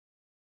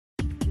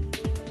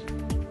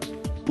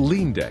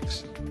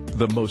LeanDex,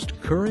 the most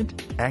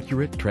current,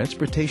 accurate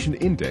transportation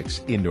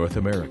index in North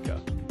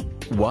America.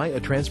 Why a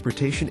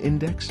transportation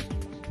index?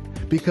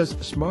 Because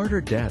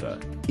smarter data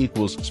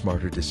equals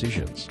smarter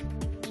decisions.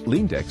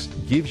 LeanDex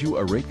gives you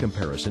a rate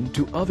comparison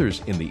to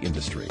others in the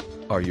industry.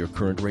 Are your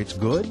current rates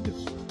good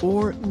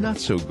or not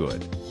so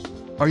good?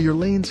 Are your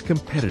lanes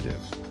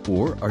competitive,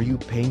 or are you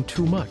paying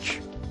too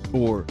much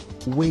or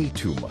way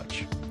too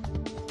much?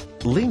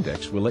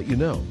 LeanDex will let you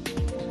know.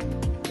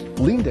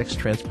 LeanDex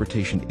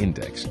Transportation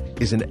Index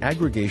is an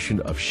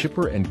aggregation of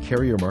shipper and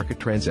carrier market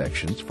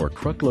transactions for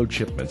truckload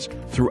shipments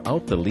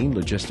throughout the Lean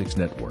Logistics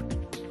network.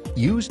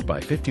 Used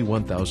by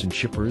 51,000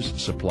 shippers,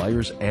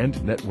 suppliers,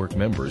 and network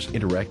members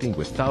interacting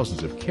with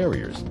thousands of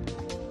carriers,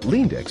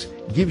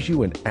 LeanDex gives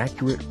you an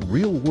accurate,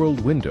 real-world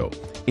window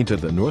into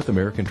the North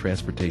American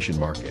transportation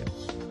market.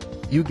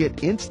 You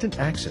get instant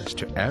access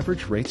to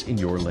average rates in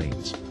your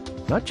lanes,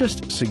 not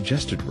just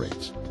suggested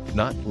rates,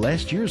 not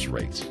last year's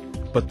rates,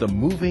 but the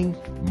moving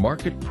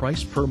market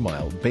price per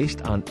mile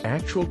based on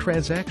actual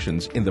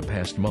transactions in the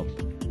past month.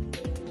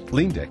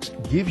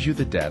 LeanDex gives you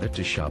the data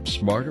to shop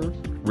smarter,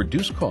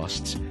 reduce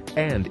costs,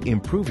 and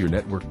improve your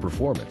network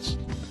performance.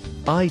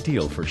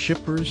 Ideal for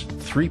shippers,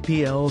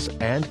 3PLs,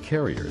 and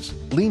carriers,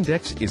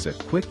 LeanDex is a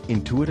quick,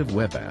 intuitive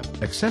web app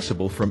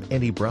accessible from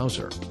any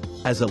browser.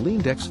 As a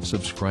LeanDex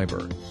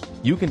subscriber,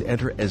 you can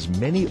enter as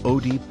many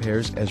OD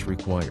pairs as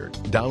required,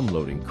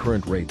 downloading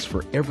current rates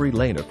for every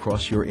lane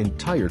across your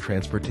entire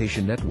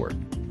transportation network.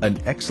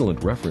 An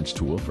excellent reference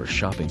tool for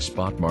shopping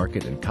spot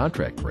market and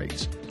contract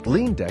rates,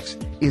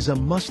 LeanDex is a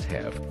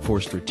must-have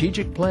for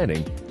strategic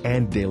planning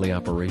and daily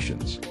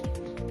operations.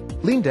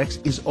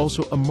 LeanDex is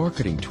also a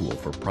marketing tool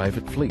for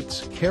private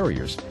fleets,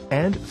 carriers,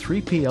 and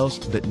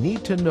 3PLs that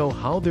need to know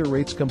how their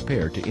rates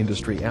compare to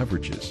industry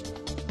averages.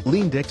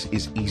 LeanDex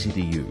is easy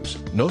to use,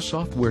 no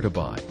software to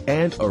buy,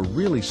 and a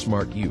really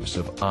smart use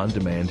of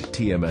on-demand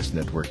TMS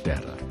network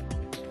data.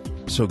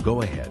 So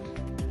go ahead,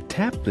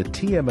 tap the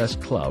TMS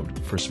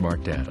cloud for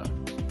smart data.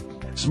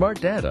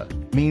 Smart data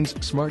means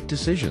smart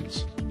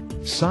decisions.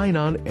 Sign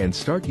on and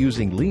start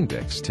using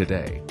LeanDex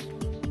today.